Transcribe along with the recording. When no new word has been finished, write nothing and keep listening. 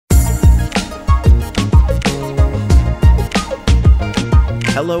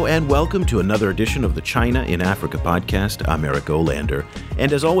Hello and welcome to another edition of the China in Africa podcast. I'm Eric Olander.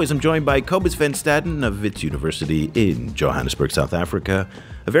 And as always, I'm joined by Cobus Van Staden of Wits University in Johannesburg, South Africa.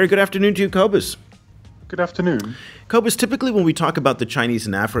 A very good afternoon to you, Cobus. Good afternoon. Cobus, typically when we talk about the Chinese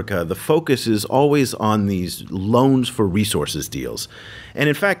in Africa, the focus is always on these loans for resources deals. And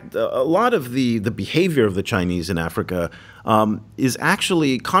in fact, a lot of the behavior of the Chinese in Africa is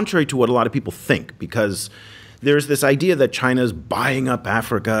actually contrary to what a lot of people think, because there's this idea that China's buying up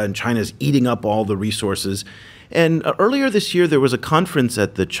Africa and China's eating up all the resources. And earlier this year, there was a conference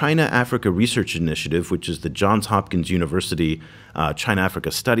at the China-Africa Research Initiative, which is the Johns Hopkins University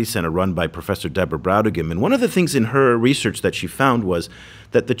China-Africa Study Center run by Professor Deborah Brautigam. And one of the things in her research that she found was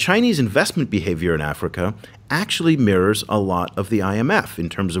that the Chinese investment behavior in Africa actually mirrors a lot of the IMF in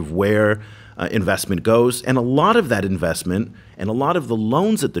terms of where investment goes. And a lot of that investment and a lot of the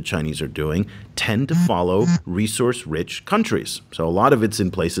loans that the Chinese are doing tend to follow resource-rich countries. So a lot of it's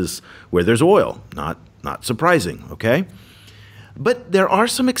in places where there's oil, not surprising, okay? But there are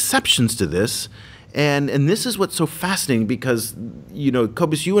some exceptions to this, and this is what's so fascinating because, you know,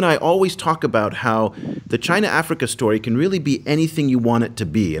 Cobus, you and I always talk about how the China-Africa story can really be anything you want it to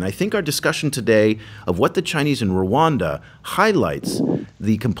be. And I think our discussion today of what the Chinese in Rwanda highlights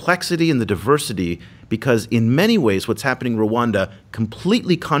the complexity and the diversity, because in many ways what's happening in Rwanda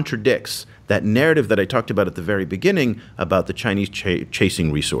completely contradicts that narrative that I talked about at the very beginning about the Chinese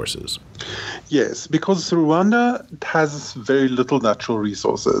chasing resources. Yes, because Rwanda has very little natural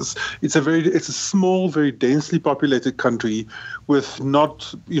resources. It's a small, very densely populated country with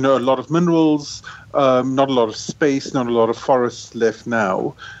not, a lot of minerals, not a lot of space, not a lot of forests left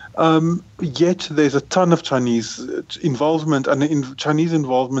now. Yet there's a ton of Chinese involvement and Chinese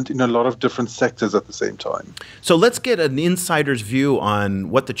involvement in a lot of different sectors at the same time. So let's get an insider's view on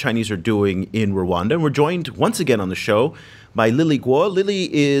what the Chinese are doing in Rwanda. And we're joined once again on the show by Lily Kuo. Lily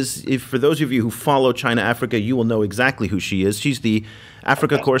is, for those of you who follow China Africa, you will know exactly who she is. She's the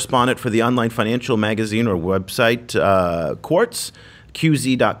Africa correspondent for the online financial magazine or website Quartz.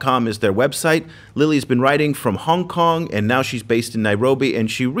 QZ.com is their website. Lily's been writing from Hong Kong, and now she's based in Nairobi, and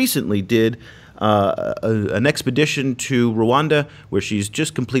she recently did an expedition to Rwanda, where she's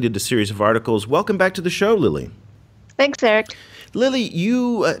just completed a series of articles. Welcome back to the show, Lily. Thanks, Eric. Lily,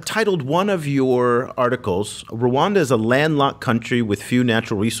 you titled one of your articles, Rwanda is a landlocked country with few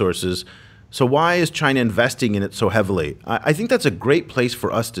natural resources, so why is China investing in it so heavily? I think that's a great place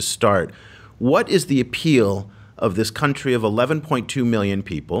for us to start. What is the appeal of this country of 11.2 million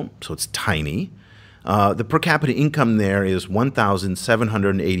people, so it's tiny? The per capita income there is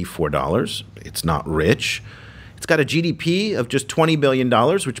 $1,784. It's not rich. It's got a GDP of just $20 billion,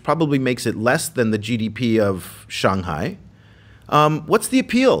 which probably makes it less than the GDP of Shanghai. What's the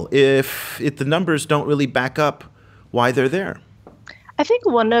appeal if the numbers don't really back up why they're there? I think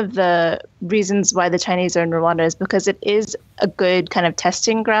one of the reasons why the Chinese are in Rwanda is because it is a good kind of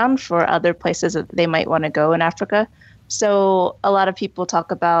testing ground for other places that they might want to go in Africa. So a lot of people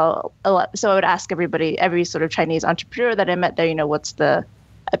talk about So I would ask every sort of Chinese entrepreneur that I met there, what's the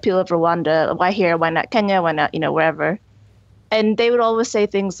appeal of Rwanda? Why here? Why not Kenya? Why not, wherever? And they would always say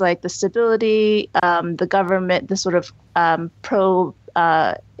things like the stability, the government, the sort of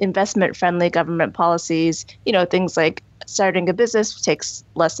investment friendly government policies, things like starting a business takes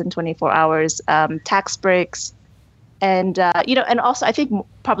less than 24 hours, tax breaks. And also I think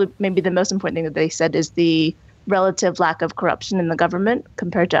probably maybe the most important thing that they said is the relative lack of corruption in the government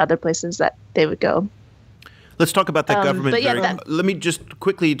compared to other places that they would go. Let's talk about that government. Let me just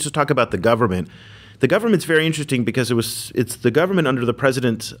quickly talk about the government. The government's very interesting because it's the government under the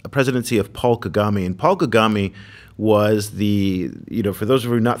presidency of Paul Kagame. And Paul Kagame was for those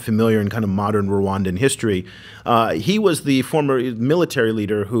of you not familiar in kind of modern Rwandan history, he was the former military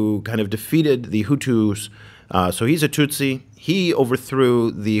leader who kind of defeated the Hutus. So he's a Tutsi. He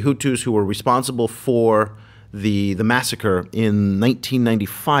overthrew the Hutus who were responsible for the massacre in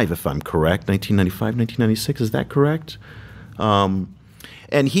 1995, if I'm correct. 1995, 1996, is that correct?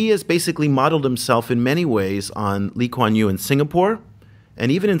 And he has basically modeled himself in many ways on Lee Kuan Yew in Singapore, and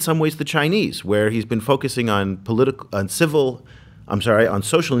even in some ways the Chinese, where he's been focusing on social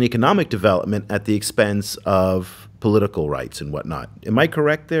and economic development at the expense of political rights and whatnot. Am I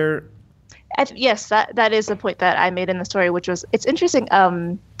correct there? Yes, that is the point that I made in the story, which was, it's interesting.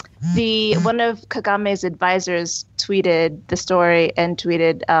 One of Kagame's advisors tweeted the story and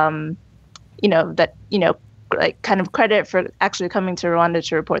tweeted, like kind of credit for actually coming to Rwanda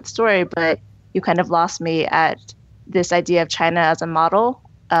to report the story, but you kind of lost me at this idea of China as a model,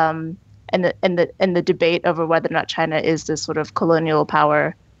 and the debate over whether or not China is this sort of colonial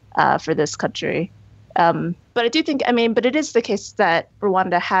power for this country. But I do think, but it is the case that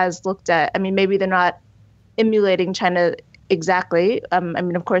Rwanda has looked at, maybe they're not emulating China exactly.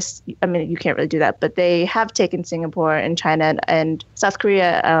 Of course, you can't really do that, but they have taken Singapore and China and South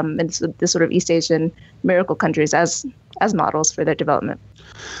Korea and the sort of East Asian miracle countries as models for their development.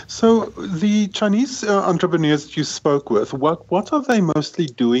 So the Chinese entrepreneurs that you spoke with, what are they mostly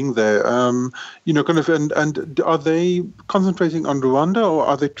doing there? And are they concentrating on Rwanda, or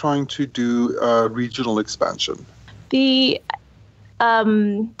are they trying to do regional expansion?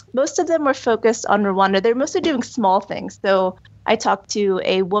 Most of them were focused on Rwanda. They're mostly doing small things. So I talked to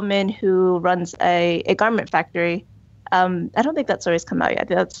a woman who runs a garment factory. I don't think that story's come out yet.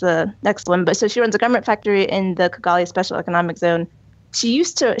 That's the next one. But so she runs a garment factory in the Kigali Special Economic Zone.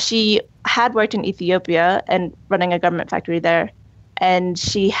 She had worked in Ethiopia and running a garment factory there. And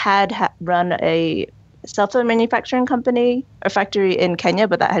she had run a cell phone manufacturing company or factory in Kenya,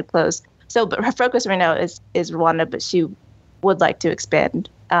 but that had closed. So, but her focus right now is Rwanda, but she would like to expand.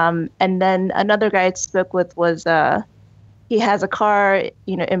 And then another guy I spoke with was he has a car,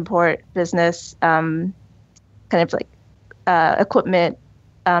 import business, kind of like equipment,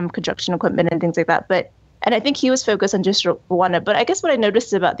 construction equipment and things like that. And I think he was focused on just Rwanda. But I guess what I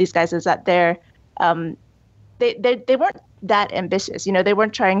noticed about these guys is that they weren't that ambitious. They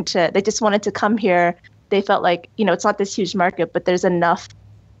weren't trying to. They just wanted to come here. They felt like it's not this huge market, but there's enough.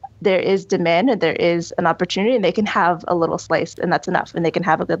 There is demand and there is an opportunity, and they can have a little slice, and that's enough, and they can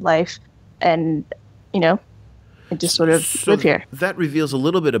have a good life, and and just sort of live here. That reveals a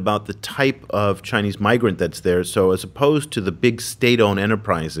little bit about the type of Chinese migrant that's there. So as opposed to the big state-owned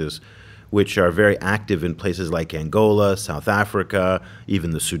enterprises, which are very active in places like Angola, South Africa,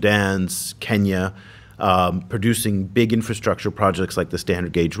 even the Sudans, Kenya, producing big infrastructure projects like the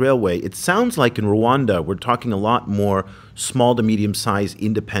Standard Gauge Railway. It sounds like in Rwanda, we're talking a lot more small to medium-sized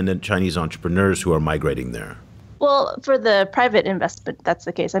independent Chinese entrepreneurs who are migrating there. Well, for the private investment, that's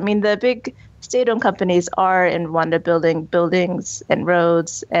the case. The big state-owned companies are in Rwanda building buildings and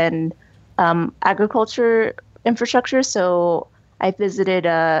roads and agriculture infrastructure. So I visited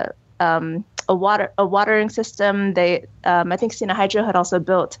a watering system. I think Sina Hydro had also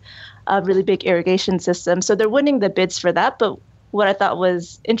built a really big irrigation system. So they're winning the bids for that. But what I thought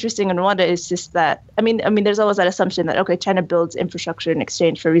was interesting in Rwanda is just that, there's always that assumption that, okay, China builds infrastructure in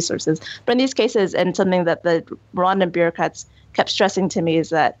exchange for resources. But in these cases, and something that the Rwandan bureaucrats kept stressing to me is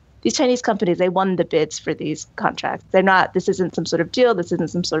that these Chinese companies, they won the bids for these contracts. This isn't some sort of deal. This isn't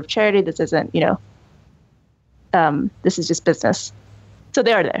some sort of charity. This isn't, this is just business. So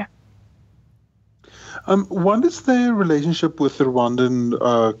they are there. What is their relationship with the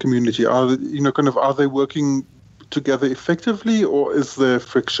Rwandan community? Are they working together effectively, or is there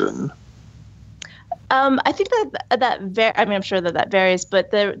friction? I think I'm sure that varies, but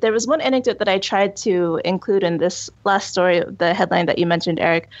there was one anecdote that I tried to include in this last story, the headline that you mentioned,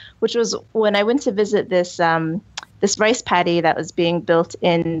 Eric, which was when I went to visit this rice paddy that was being built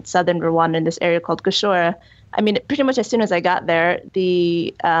in southern Rwanda in this area called Gashora. Pretty much as soon as I got there,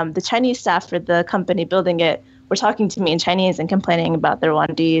 the Chinese staff for the company building it were talking to me in Chinese and complaining about the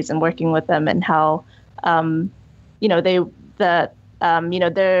Rwandese and working with them and how, the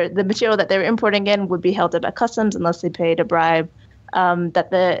material that they were importing in would be held up at customs unless they paid a bribe. That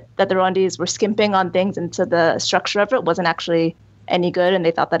the Rwandese were skimping on things, and so the structure of it wasn't actually any good, and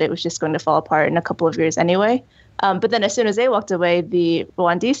they thought that it was just going to fall apart in a couple of years anyway. But then as soon as they walked away, the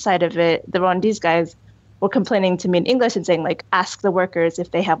Rwandese side of it, the Rwandese guys were complaining to me in English and saying, like, ask the workers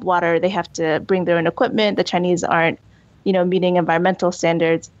if they have water. They have to bring their own equipment. The Chinese aren't, meeting environmental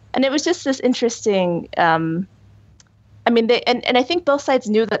standards. And it was just this interesting. And I think both sides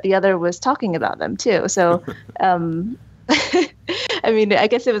knew that the other was talking about them too. So, I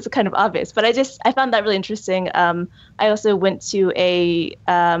guess it was kind of obvious. But I found that really interesting. I also went to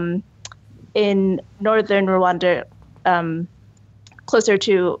in northern Rwanda. Closer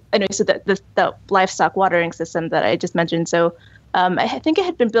to, so the livestock watering system that I just mentioned. So I think it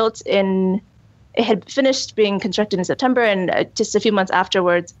had finished being constructed in September, and just a few months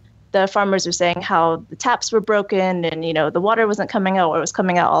afterwards, the farmers were saying how the taps were broken and, the water wasn't coming out, or it was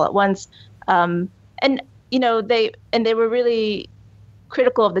coming out all at once. They were really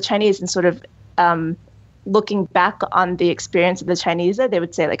critical of the Chinese and sort of looking back on the experience of the Chinese. They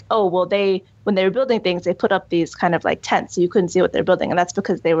would say like, oh, well, when they were building things, they put up these kind of like tents so you couldn't see what they're building. And that's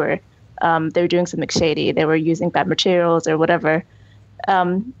because they were doing something shady. They were using bad materials or whatever.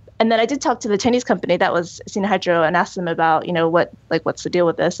 And then I did talk to the Chinese company that was Sina Hydro and asked them about, what's the deal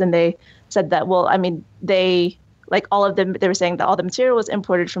with this? And they said that, well, they were saying that all the material was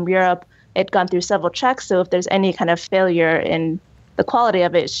imported from Europe. It had gone through several checks. So if there's any kind of failure in the quality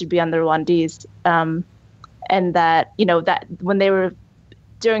of it should be on the Rwandese, and that that when they were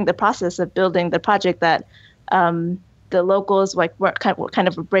during the process of building the project, that the locals were kind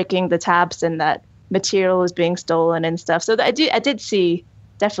of breaking the taps, and that material was being stolen and stuff. So I did see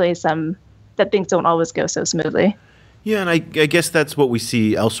definitely some that things don't always go so smoothly. Yeah, and I guess that's what we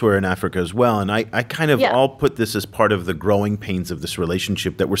see elsewhere in Africa as well. And I kind of all put this as part of the growing pains of this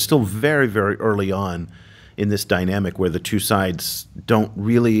relationship, that we're still very, very early on in this dynamic where the two sides don't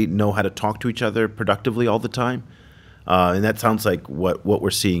really know how to talk to each other productively all the time. And that sounds like what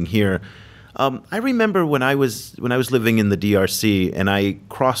we're seeing here. I remember when I was living in the DRC, and I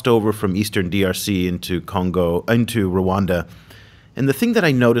crossed over from Eastern DRC into Rwanda. And the thing that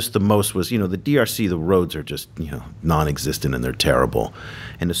I noticed the most was, the DRC, the roads are just, non-existent, and they're terrible.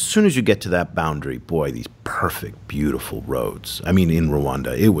 And as soon as you get to that boundary, boy, these perfect, beautiful roads. I mean, in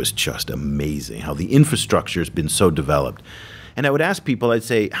Rwanda, it was just amazing how the infrastructure has been so developed. And I would ask people, I'd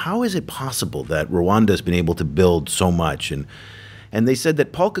say, how is it possible that Rwanda has been able to build so much? And they said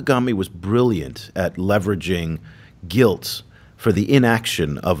that Paul Kagame was brilliant at leveraging guilt for the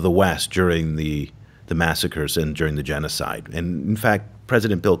inaction of the West during the massacres and during the genocide. And in fact,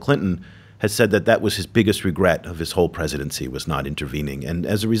 President Bill Clinton has said that was his biggest regret of his whole presidency, was not intervening. And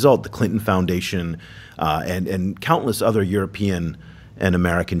as a result, the Clinton Foundation and countless other European and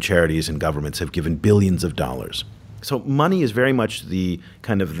American charities and governments have given billions of dollars. So money is very much the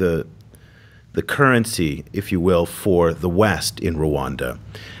kind of the currency, if you will, for the West in Rwanda.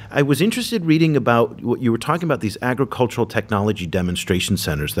 I was interested reading about what you were talking about, these agricultural technology demonstration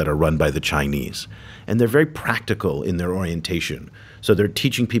centers that are run by the Chinese. And they're very practical in their orientation. So they're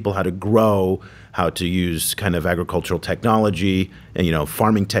teaching people how to grow, how to use kind of agricultural technology and,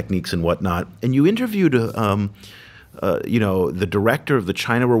 farming techniques and whatnot. And you interviewed, the director of the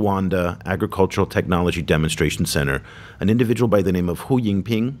China-Rwanda Agricultural Technology Demonstration Center, an individual by the name of Hu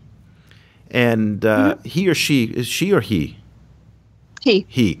Yingping. And he or she, is she or he?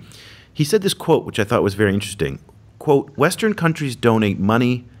 He said this quote, which I thought was very interesting. Quote, "Western countries donate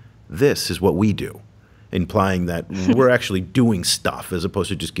money. This is what we do," implying that we're actually doing stuff as opposed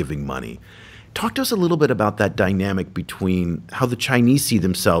to just giving money. Talk to us a little bit about that dynamic between how the Chinese see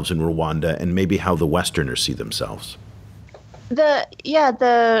themselves in Rwanda and maybe how the Westerners see themselves.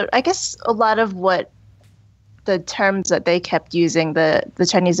 I guess a lot of what the terms that they kept using, the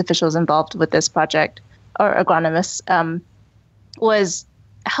Chinese officials involved with this project, or agronomists, was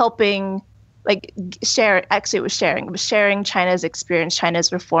helping, it was sharing China's experience,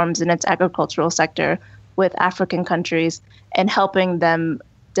 China's reforms in its agricultural sector with African countries, and helping them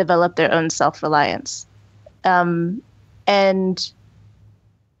develop their own self-reliance. And, as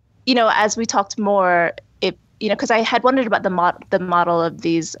we talked more, because I had wondered about the model of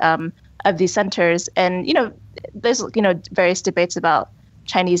these centers, and, there's, various debates about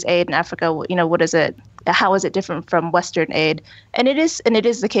Chinese aid in Africa. What is it? How is it different from Western aid? And it is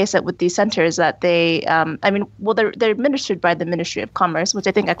the case that with these centers that they, they're administered by the Ministry of Commerce, which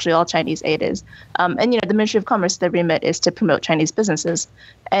I think actually all Chinese aid is. And the Ministry of Commerce, their remit is to promote Chinese businesses.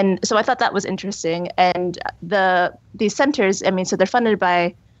 And so I thought that was interesting. And these centers, so they're funded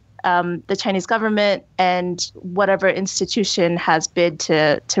by the Chinese government and whatever institution has bid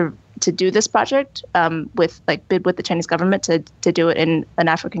to do this project, bid with the Chinese government to do it in an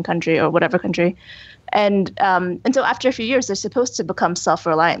African country or whatever country. And so after a few years, they're supposed to become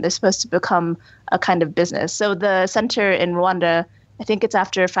self-reliant. They're supposed to become a kind of business. So the center in Rwanda, I think it's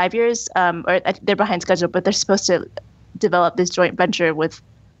after 5 years, or they're behind schedule, but they're supposed to develop this joint venture with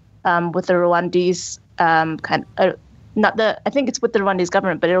the Rwandese I think it's with the Rwandese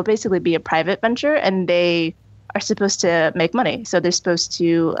government, but it'll basically be a private venture, and they are supposed to make money. So they're supposed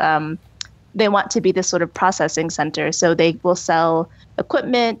to, they want to be this sort of processing center. So they will sell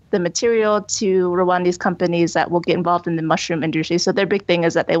equipment, the material to Rwandese companies that will get involved in the mushroom industry. So their big thing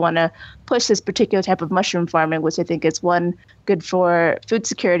is that they want to push this particular type of mushroom farming, which I think is, one, good for food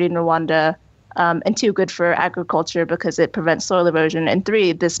security in Rwanda, and two, good for agriculture because it prevents soil erosion. And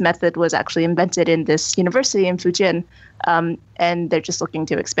three, this method was actually invented in this university in Fujian, and they're just looking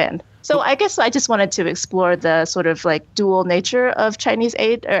to expand. So I guess I just wanted to explore the sort of dual nature of Chinese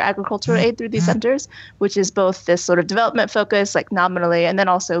aid or agricultural aid through these centers, which is both this sort of development focus, nominally, and then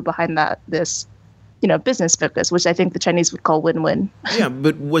also behind that, this, business focus, which I think the Chinese would call win-win. Yeah,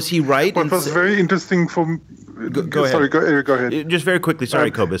 but was he right? What was very interesting for Go ahead. Sorry, go ahead. Just very quickly,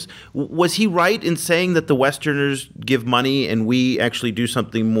 sorry, Cobus. Was he right in saying that the Westerners give money and we actually do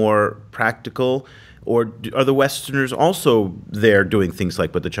something more practical? Or are the Westerners also there doing things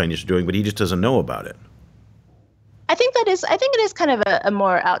like what the Chinese are doing, but he just doesn't know about it? I think it is kind of a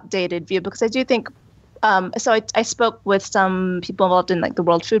more outdated view, because I do think So I spoke with some people involved in like the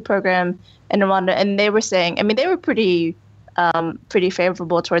World Food Program in Rwanda, and they were saying, I mean, they were pretty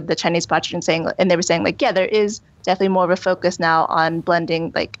favorable toward the Chinese project, and they were saying like, yeah, there is definitely more of a focus now on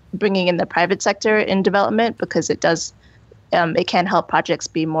blending, like bringing in the private sector in development, because it does, it can help projects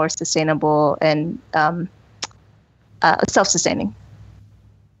be more sustainable and self-sustaining.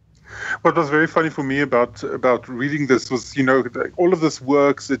 What was very funny for me about reading this was, all of this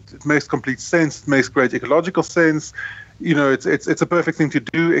works. It makes complete sense. It makes great ecological sense. It's a perfect thing to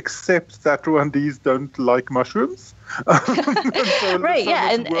do, except that Rwandese don't like mushrooms. So right.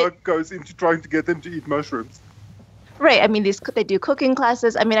 Yeah. And work goes into trying to get them to eat mushrooms. Right. I mean, they do cooking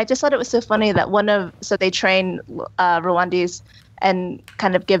classes. I mean, I just thought it was so funny that so they train Rwandese and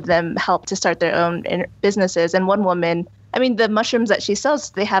kind of give them help to start their own businesses. And one woman, I mean, the mushrooms that she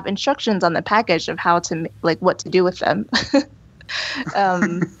sells, they have instructions on the package of how to, like, what to do with them.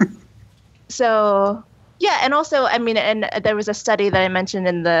 So, yeah. And also, I mean, and there was a study that I mentioned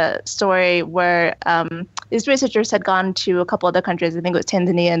in the story where these researchers had gone to a couple other countries. I think it was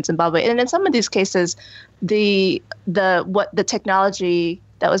Tanzania and Zimbabwe. And in some of these cases, the technology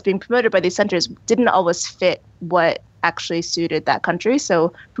that was being promoted by these centers didn't always fit what actually suited that country.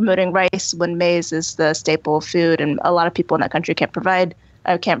 So promoting rice when maize is the staple food, and a lot of people in that country can't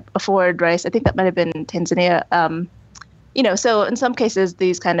afford rice. I think that might have been Tanzania. So in some cases,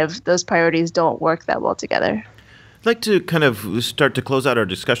 those priorities don't work that well together. I'd like to kind of start to close out our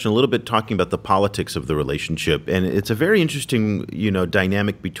discussion a little bit talking about the politics of the relationship. And it's a very interesting,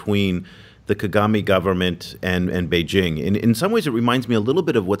 dynamic between the Kagame government and Beijing. In some ways, it reminds me a little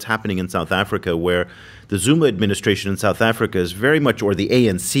bit of what's happening in South Africa, where the Zuma administration in South Africa is very much, or the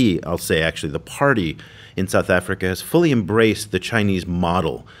ANC, I'll say actually, the party in South Africa has fully embraced the Chinese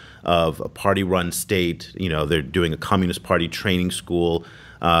model of a party-run state. They're doing a Communist Party training school,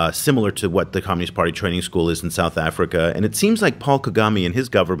 similar to what the Communist Party training school is in South Africa. And it seems like Paul Kagame and his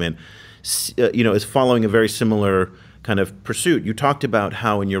government, is following a very similar kind of pursuit. You talked about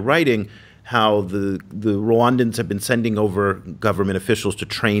how in your writing, how the Rwandans have been sending over government officials to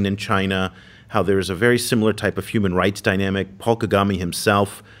train in China, how there's a very similar type of human rights dynamic. Paul Kagame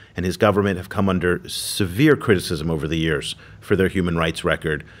himself and his government have come under severe criticism over the years for their human rights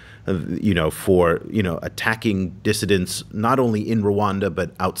record, for attacking dissidents not only in Rwanda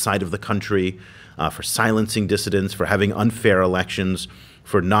but outside of the country, for silencing dissidents, for having unfair elections,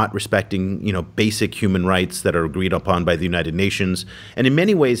 for not respecting, basic human rights that are agreed upon by the United Nations. And in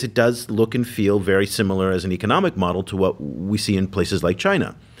many ways, it does look and feel very similar as an economic model to what we see in places like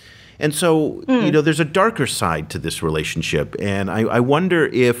China. And so, there's a darker side to this relationship. And I wonder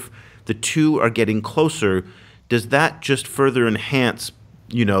if the two are getting closer. Does that just further enhance,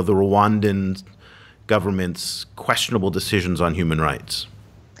 the Rwandan government's questionable decisions on human rights?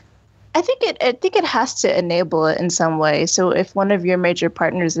 I think it has to enable it in some way. So if one of your major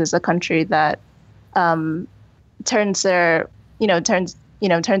partners is a country that turns the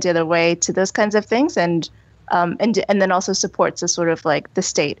other way to those kinds of things, and then also supports a sort of like the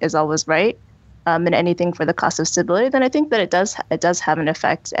state is always right, and anything for the cost of stability, then I think that it does have an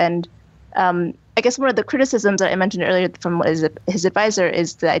effect. And I guess one of the criticisms that I mentioned earlier from his advisor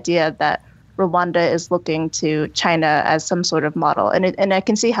is the idea that Rwanda is looking to China as some sort of model, and I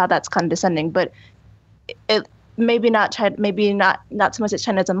can see how that's condescending. But it maybe not so much that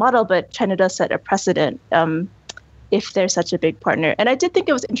China is a model, but China does set a precedent if they're such a big partner. And I did think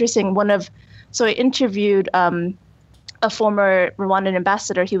it was interesting. So I interviewed a former Rwandan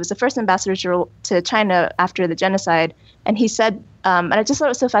ambassador. He was the first ambassador to China after the genocide, and he said, and I just thought it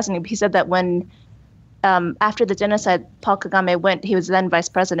was so fascinating. He said that when after the genocide, Paul Kagame went, he was then vice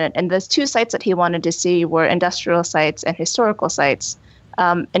president, and those two sites that he wanted to see were industrial sites and historical sites.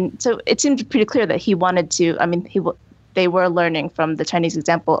 And so it seemed pretty clear that he wanted to, they were learning from the Chinese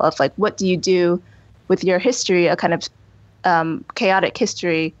example of like, what do you do with your history, a kind of chaotic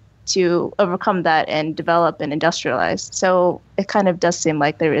history, to overcome that and develop and industrialize. So it kind of does seem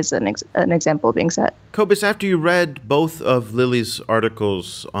like there is an example being set. Cobus, after you read both of Lily's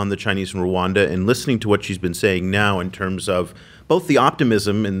articles on the Chinese and Rwanda and listening to what she's been saying now in terms of both the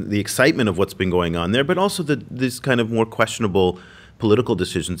optimism and the excitement of what's been going on there, but also this kind of more questionable political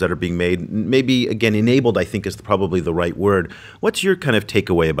decisions that are being made, maybe, again, enabled, I think is probably the right word. What's your kind of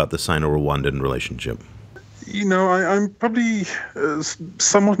takeaway about the Sino-Rwandan relationship? I'm probably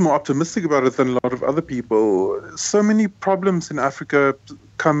somewhat more optimistic about it than a lot of other people. So many problems in Africa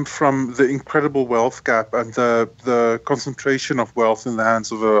come from the incredible wealth gap and the concentration of wealth in the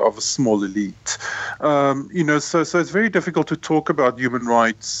hands of a small elite. So it's very difficult to talk about human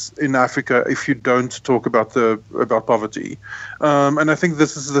rights in Africa if you don't talk about poverty. And I think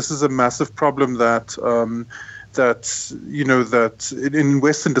this is a massive problem that in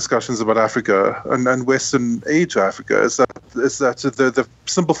Western discussions about Africa and Western aid to Africa is that the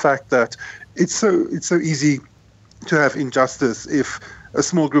simple fact that it's so easy to have injustice if a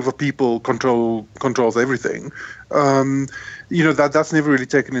small group of people controls everything. That's never really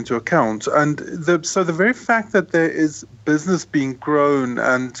taken into account. And so the very fact that there is business being grown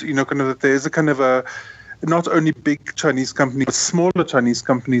and that there is a kind of a not only big Chinese companies, but smaller Chinese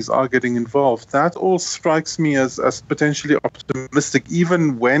companies are getting involved. That all strikes me as potentially optimistic,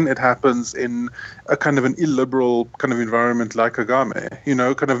 even when it happens in a kind of an illiberal kind of environment like Kagame.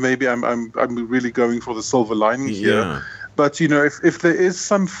 Maybe I'm really going for the silver lining here. But, if there is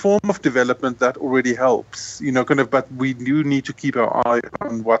some form of development that already helps, but we do need to keep our eye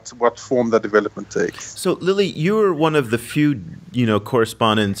on what form that development takes. So, Lily, you're one of the few,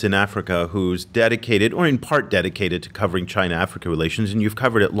 correspondents in Africa who's dedicated, or in part dedicated, to covering China-Africa relations, and you've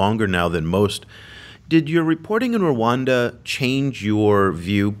covered it longer now than most. Did your reporting in Rwanda change your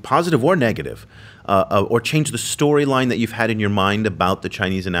view, positive or negative, or change the storyline that you've had in your mind about the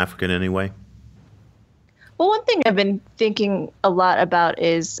Chinese in Africa in any way? Well, one thing I've been thinking a lot about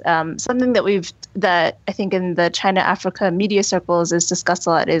is something that I think in the China-Africa media circles is discussed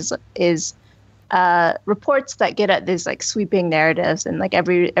a lot is reports that get at these like sweeping narratives, and like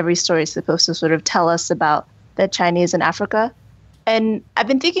every story is supposed to sort of tell us about the Chinese in Africa. And I've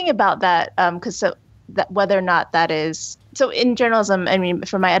been thinking about that because whether or not that is so in journalism. I mean,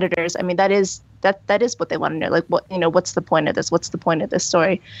 for my editors, I mean that is what they want to know. Like, what's the point of this? What's the point of this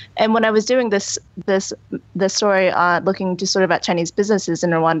story? And when I was doing this story looking to sort of at Chinese businesses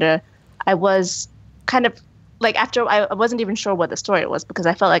in Rwanda, I was kind of like I wasn't even sure what the story was, because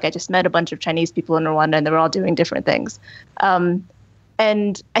I felt like I just met a bunch of Chinese people in Rwanda and they were all doing different things.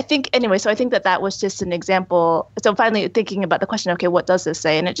 And I think so I think that was just an example. So finally thinking about the question, okay, what does this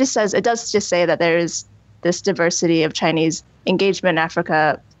say? And it does just say that there is this diversity of Chinese engagement in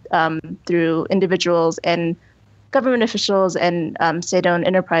Africa through individuals and government officials and state-owned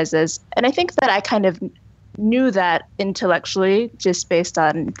enterprises. And I think that I kind of knew that intellectually just based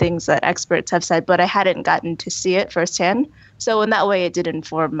on things that experts have said, but I hadn't gotten to see it firsthand. So in that way, it did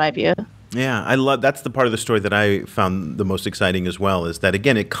inform my view. Yeah, that's the part of the story that I found the most exciting as well, is that,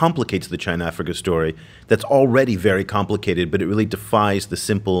 again, it complicates the China-Africa story that's already very complicated, but it really defies the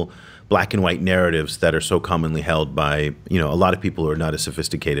simple black and white narratives that are so commonly held by, a lot of people who are not as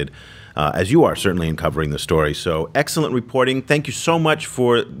sophisticated as you are, certainly in covering the story. So excellent reporting. Thank you so much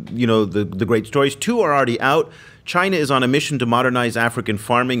for, the great stories. 2 are already out. China is on a mission to modernize African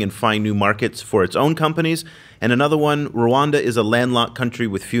farming and find new markets for its own companies. And another one, Rwanda is a landlocked country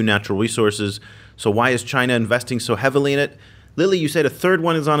with few natural resources. So why is China investing so heavily in it? Lily, you said a third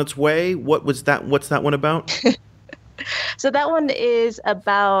one is on its way. What's that one about? So that one is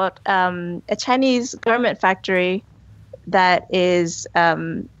about a Chinese garment factory that has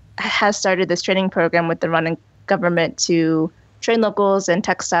started this training program with the Rwandan government to train locals in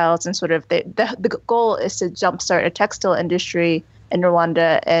textiles, and sort of the goal is to jumpstart a textile industry in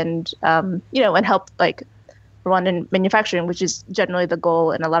Rwanda and and help like Rwandan manufacturing, which is generally the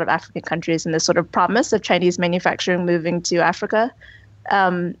goal in a lot of African countries, and this sort of promise of Chinese manufacturing moving to Africa.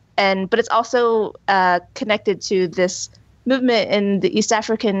 But it's also connected to this movement in the East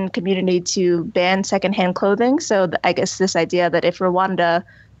African community to ban secondhand clothing. So I guess this idea that if Rwanda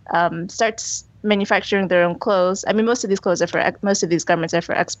starts manufacturing their own clothes, I mean, most of these garments are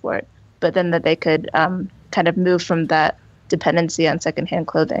for export, but then that they could kind of move from that dependency on secondhand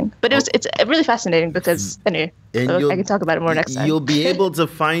clothing. But it's really fascinating because anyway, I can talk about it more next time. You'll be able to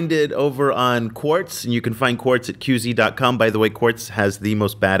find it over on Quartz, and you can find Quartz at qz.com. By the way, Quartz has the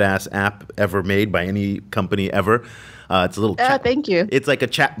most badass app ever made by any company ever. It's a little thank you. It's like a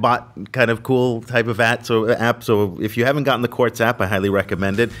chat bot kind of cool type of app. So if you haven't gotten the Quartz app, I highly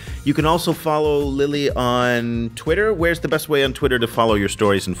recommend it. You can also follow Lily on Twitter. Where's the best way on Twitter to follow your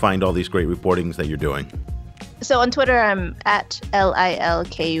stories and find all these great reportings that you're doing? So on Twitter, I'm at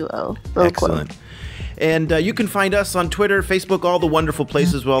LILKUO. Excellent. And you can find us on Twitter, Facebook, all the wonderful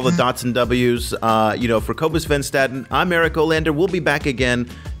places with all the dots and W's. For Cobus Van Staden, I'm Eric Olander. We'll be back again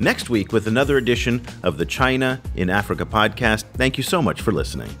next week with another edition of the China in Africa podcast. Thank you so much for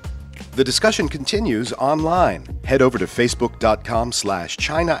listening. The discussion continues online. Head over to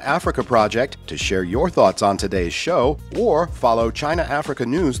facebook.com/China Africa Project to share your thoughts on today's show, or follow China Africa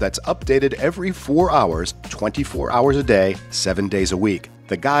News that's updated every 4 hours, 24 hours a day, 7 days a week.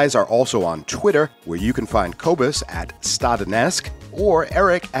 The guys are also on Twitter, where you can find Cobus at Stadenesque, or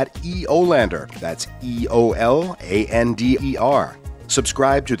Eric at EOlander. That's EOLANDER.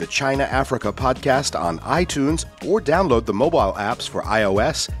 Subscribe to the China Africa podcast on iTunes or download the mobile apps for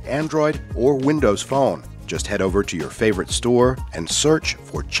iOS, Android, or Windows Phone. Just head over to your favorite store and search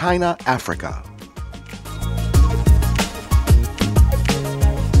for China Africa.